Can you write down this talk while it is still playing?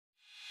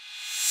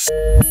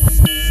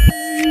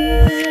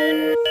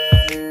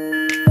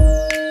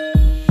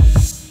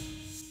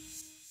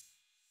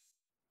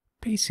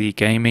PC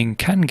gaming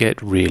can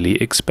get really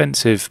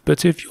expensive,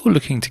 but if you're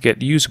looking to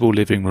get usable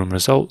living room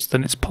results,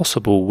 then it's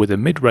possible with a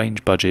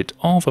mid-range budget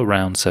of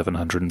around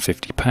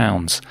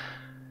 £750.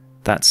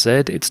 That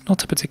said, it's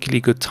not a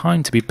particularly good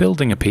time to be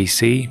building a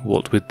PC,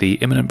 what with the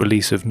imminent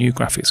release of new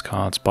graphics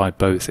cards by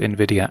both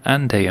Nvidia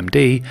and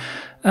AMD,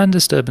 and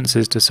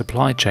disturbances to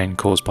supply chain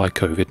caused by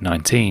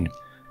COVID-19.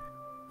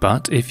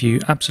 But if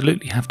you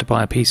absolutely have to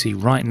buy a PC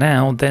right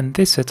now, then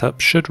this setup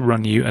should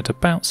run you at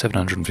about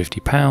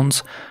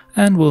 £750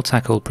 and will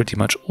tackle pretty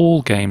much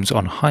all games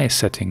on highest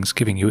settings,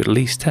 giving you at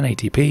least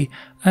 1080p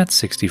at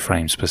 60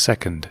 frames per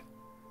second.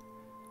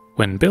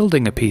 When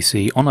building a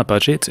PC on a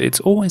budget, it's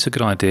always a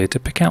good idea to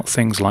pick out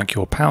things like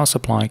your power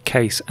supply,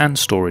 case and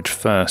storage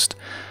first.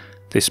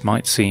 This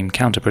might seem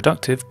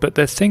counterproductive, but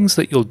they're things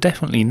that you'll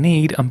definitely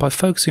need, and by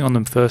focusing on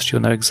them first you'll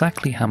know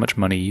exactly how much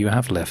money you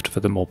have left for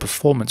the more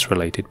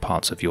performance-related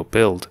parts of your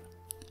build.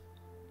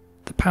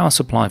 The power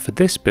supply for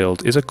this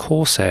build is a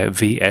Corsair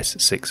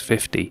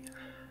VS650.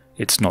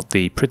 It's not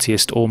the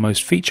prettiest or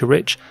most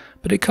feature-rich,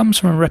 but it comes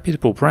from a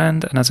reputable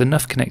brand and has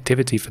enough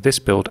connectivity for this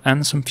build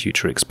and some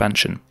future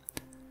expansion.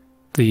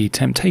 The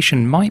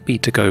temptation might be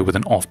to go with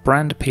an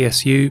off-brand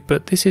PSU,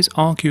 but this is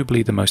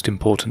arguably the most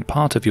important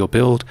part of your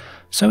build,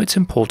 so it's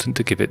important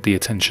to give it the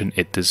attention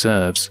it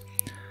deserves.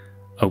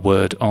 A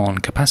word on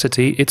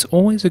capacity: it's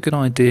always a good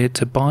idea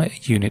to buy a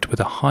unit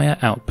with a higher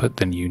output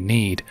than you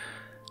need.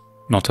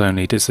 Not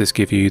only does this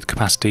give you the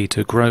capacity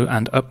to grow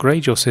and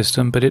upgrade your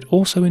system, but it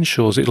also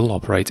ensures it'll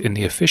operate in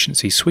the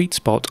efficiency sweet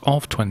spot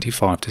of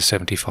 25 to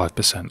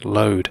 75%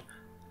 load.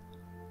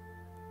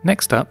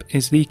 Next up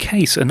is the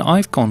case, and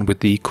I've gone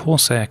with the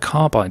Corsair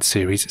Carbide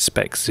series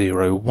Spec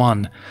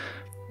 01.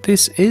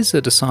 This is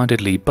a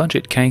decidedly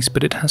budget case,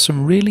 but it has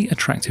some really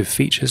attractive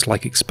features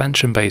like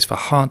expansion bays for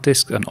hard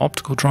disks and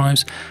optical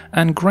drives,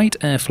 and great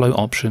airflow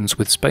options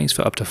with space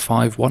for up to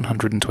 5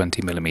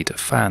 120mm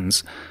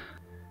fans.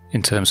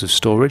 In terms of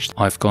storage,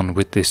 I've gone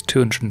with this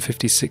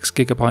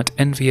 256GB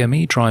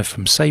NVMe drive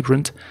from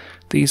Sabrent.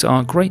 These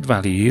are great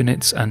value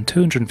units, and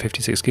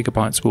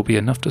 256GB will be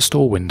enough to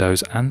store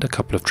Windows and a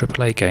couple of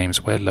AAA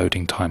games where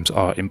loading times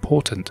are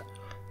important.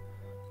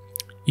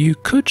 You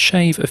could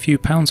shave a few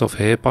pounds off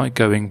here by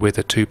going with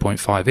a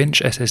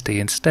 2.5-inch SSD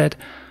instead,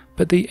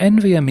 but the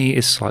NVMe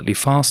is slightly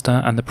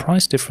faster and the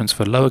price difference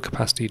for lower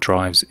capacity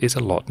drives is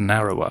a lot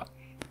narrower.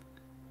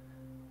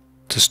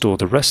 To store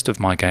the rest of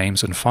my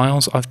games and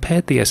files, I've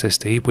paired the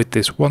SSD with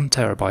this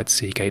 1TB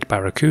Seagate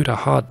Barracuda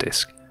hard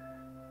disk.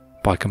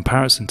 By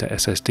comparison to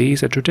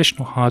SSDs, a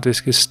traditional hard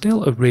disk is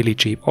still a really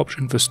cheap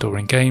option for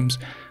storing games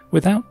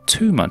without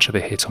too much of a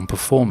hit on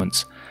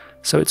performance,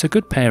 so it's a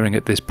good pairing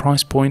at this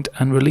price point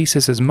and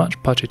releases as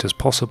much budget as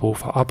possible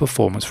for our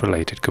performance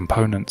related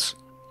components.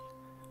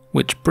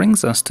 Which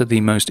brings us to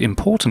the most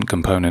important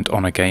component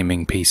on a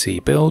gaming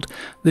PC build,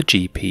 the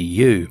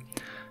GPU.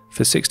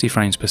 For 60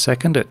 frames per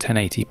second at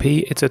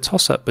 1080p, it's a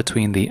toss-up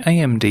between the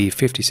AMD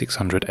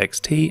 5600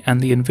 XT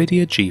and the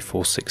Nvidia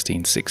GeForce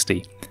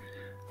 1660.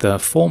 The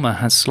former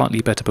has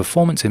slightly better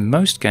performance in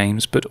most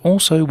games, but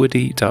also would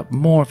eat up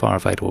more of our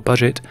available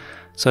budget,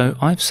 so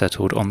I've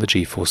settled on the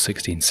GeForce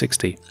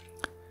 1660.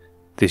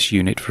 This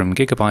unit from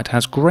Gigabyte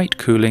has great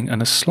cooling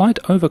and a slight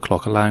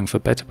overclock, allowing for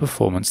better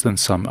performance than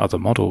some other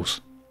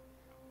models.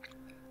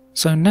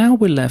 So now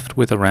we're left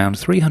with around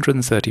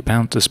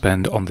 £330 to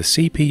spend on the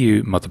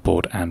CPU,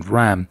 motherboard and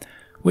RAM,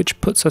 which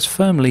puts us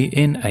firmly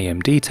in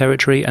AMD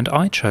territory, and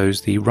I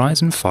chose the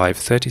Ryzen 5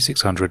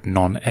 3600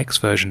 non-X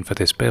version for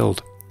this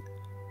build.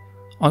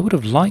 I would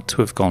have liked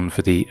to have gone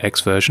for the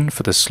X version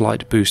for the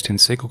slight boost in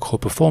single core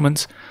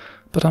performance,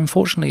 but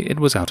unfortunately it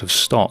was out of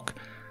stock.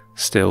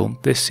 Still,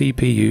 this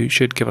CPU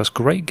should give us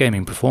great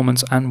gaming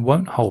performance and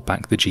won't hold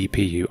back the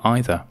GPU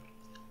either.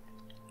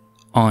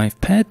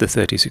 I've paired the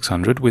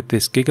 3600 with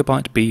this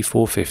Gigabyte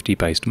B450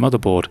 based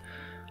motherboard.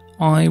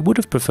 I would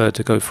have preferred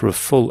to go for a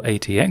full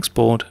ATX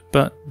board,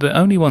 but the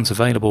only ones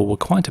available were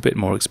quite a bit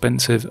more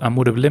expensive and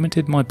would have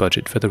limited my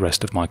budget for the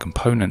rest of my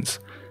components.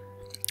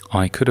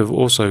 I could have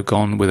also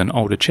gone with an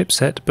older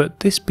chipset, but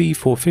this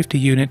B450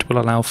 unit will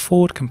allow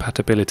forward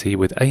compatibility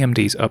with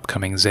AMD's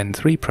upcoming Zen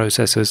 3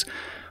 processors,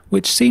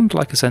 which seemed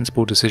like a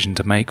sensible decision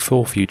to make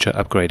for future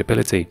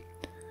upgradability.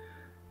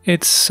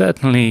 It's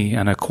certainly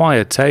an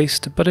acquired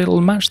taste, but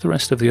it'll match the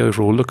rest of the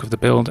overall look of the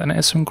build, and it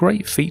has some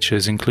great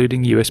features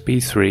including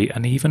USB 3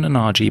 and even an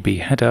RGB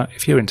header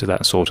if you're into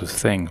that sort of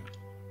thing.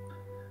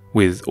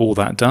 With all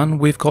that done,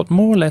 we've got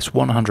more or less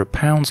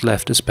 £100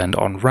 left to spend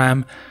on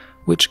RAM,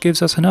 which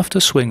gives us enough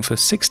to swing for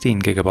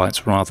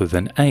 16GB rather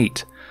than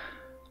 8.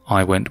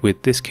 I went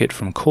with this kit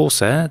from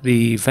Corsair.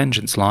 The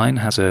Vengeance line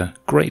has a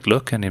great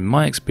look and in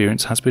my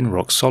experience has been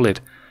rock solid.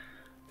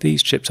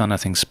 These chips are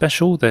nothing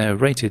special, they're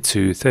rated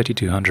to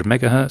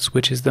 3200MHz,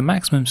 which is the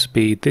maximum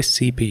speed this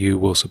CPU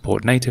will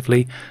support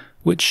natively,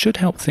 which should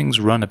help things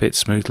run a bit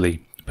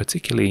smoothly,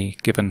 particularly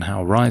given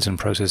how Ryzen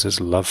processors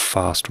love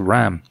fast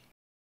RAM.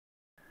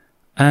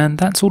 And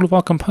that's all of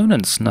our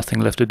components, nothing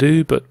left to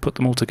do but put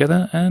them all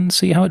together and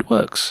see how it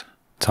works.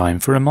 Time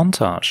for a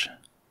montage.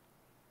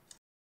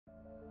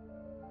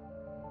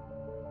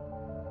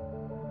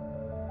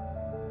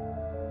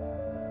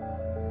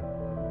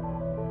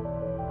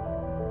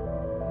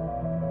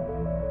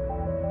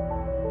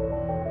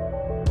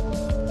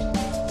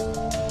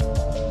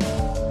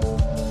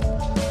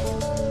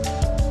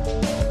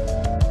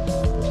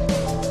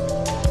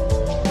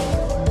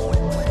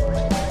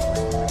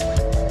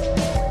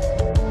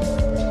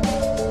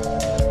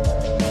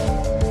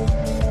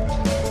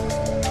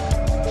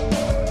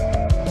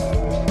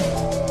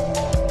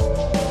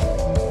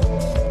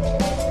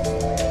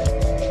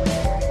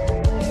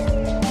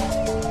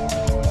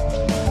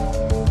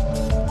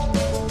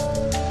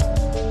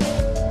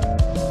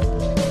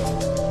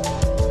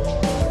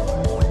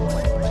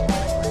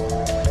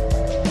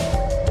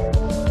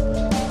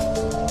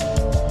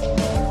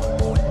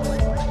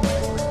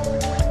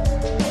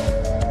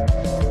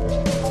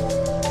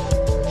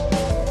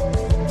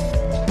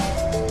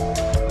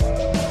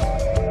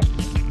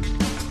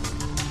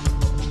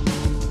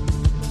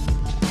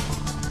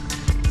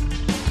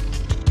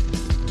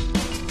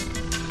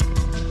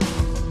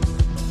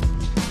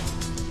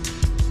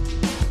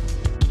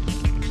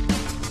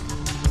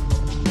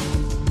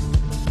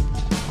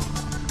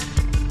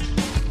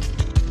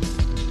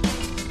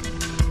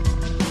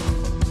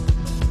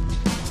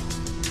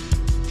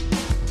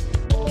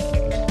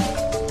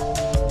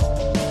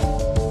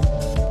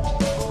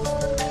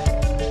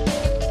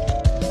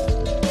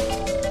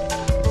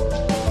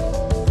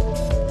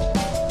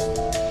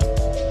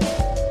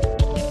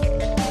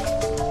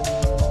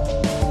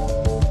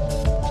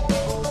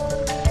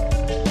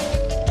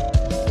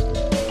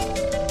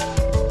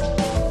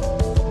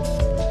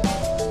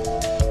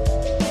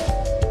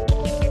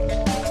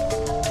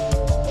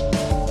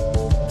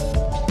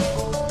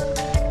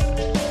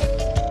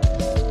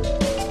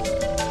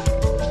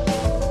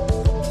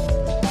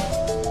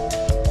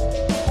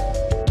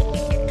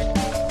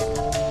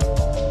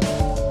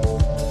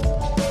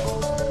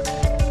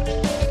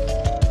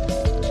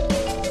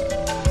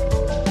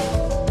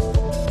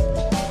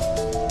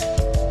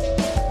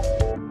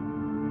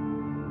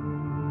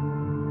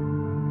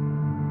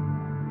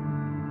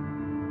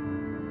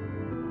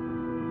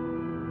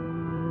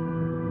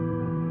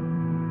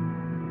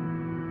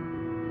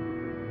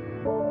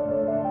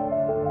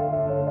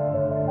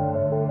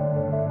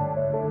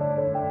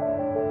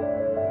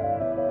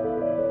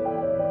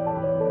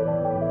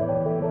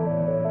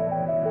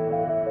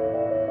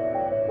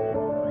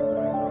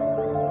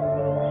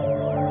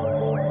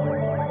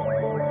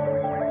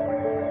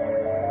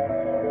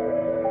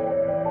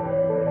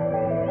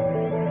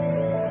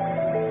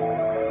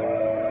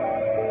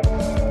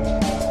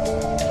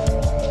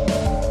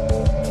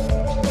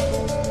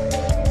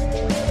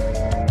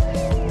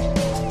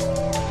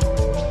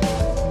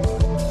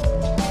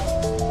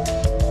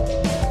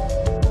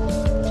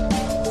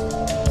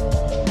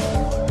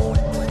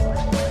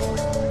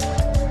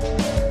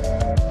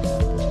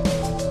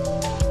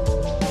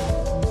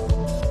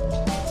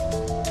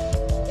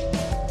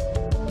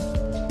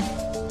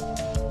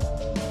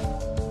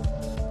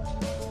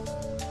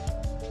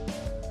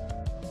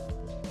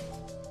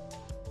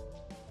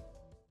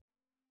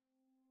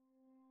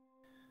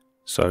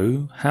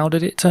 So, how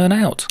did it turn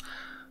out?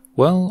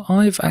 Well,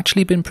 I've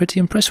actually been pretty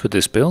impressed with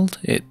this build.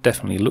 It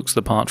definitely looks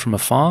the part from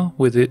afar,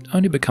 with it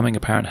only becoming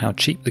apparent how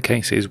cheap the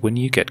case is when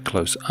you get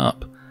close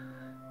up.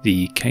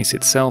 The case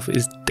itself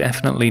is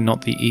definitely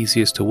not the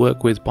easiest to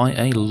work with by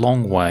a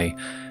long way.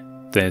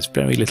 There's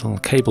very little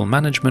cable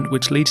management,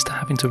 which leads to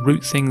having to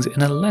route things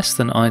in a less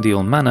than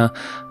ideal manner,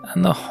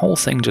 and the whole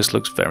thing just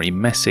looks very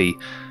messy.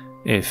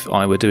 If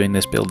I were doing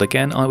this build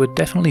again, I would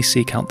definitely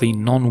seek out the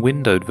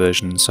non-windowed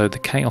version so the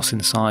chaos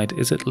inside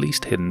is at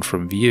least hidden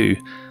from view.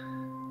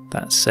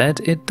 That said,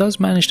 it does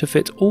manage to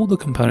fit all the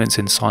components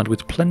inside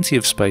with plenty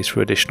of space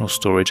for additional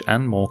storage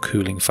and more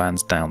cooling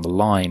fans down the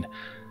line.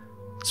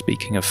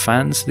 Speaking of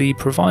fans, the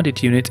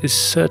provided unit is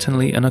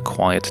certainly an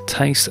acquired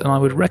taste, and I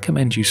would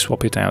recommend you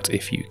swap it out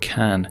if you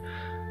can.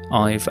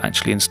 I've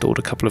actually installed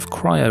a couple of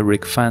cryo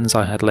rig fans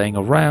I had laying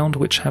around,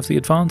 which have the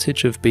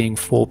advantage of being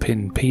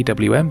 4-pin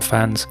PWM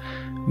fans,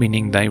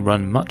 meaning they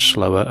run much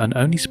slower and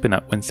only spin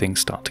up when things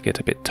start to get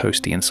a bit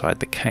toasty inside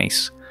the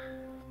case.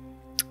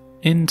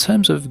 In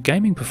terms of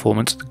gaming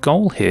performance, the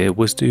goal here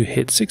was to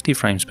hit 60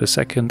 frames per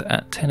second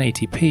at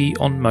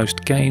 1080p on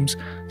most games,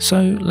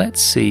 so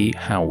let's see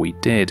how we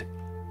did.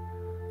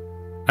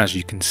 As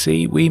you can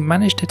see, we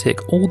managed to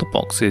tick all the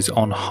boxes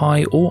on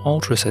high or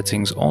ultra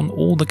settings on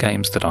all the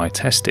games that I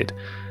tested.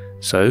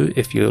 So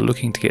if you're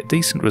looking to get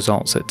decent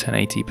results at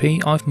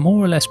 1080p, I've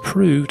more or less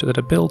proved that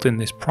a build in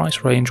this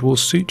price range will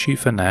suit you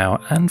for now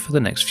and for the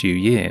next few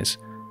years.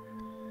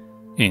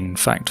 In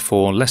fact,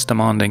 for less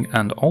demanding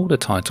and older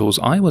titles,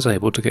 I was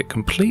able to get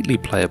completely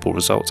playable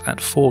results at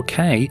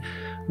 4K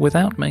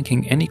without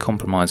making any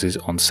compromises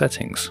on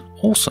settings.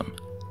 Awesome.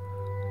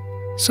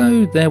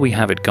 So there we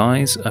have it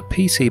guys, a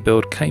PC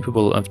build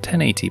capable of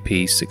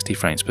 1080p 60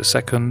 frames per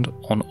second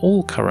on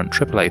all current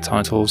AAA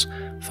titles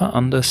for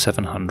under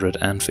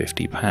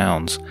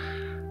 £750.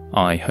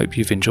 I hope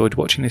you've enjoyed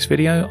watching this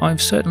video.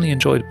 I've certainly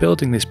enjoyed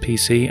building this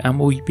PC and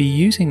will be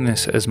using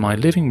this as my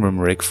living room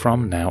rig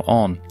from now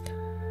on.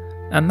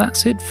 And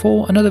that's it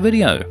for another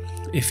video.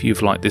 If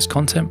you've liked this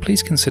content,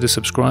 please consider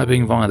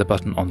subscribing via the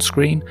button on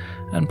screen,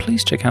 and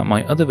please check out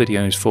my other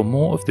videos for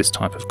more of this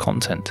type of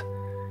content.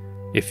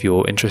 If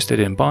you're interested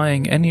in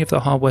buying any of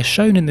the hardware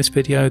shown in this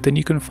video, then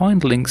you can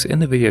find links in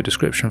the video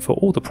description for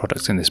all the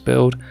products in this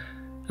build.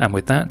 And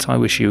with that, I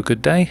wish you a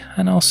good day,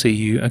 and I'll see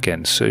you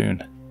again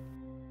soon.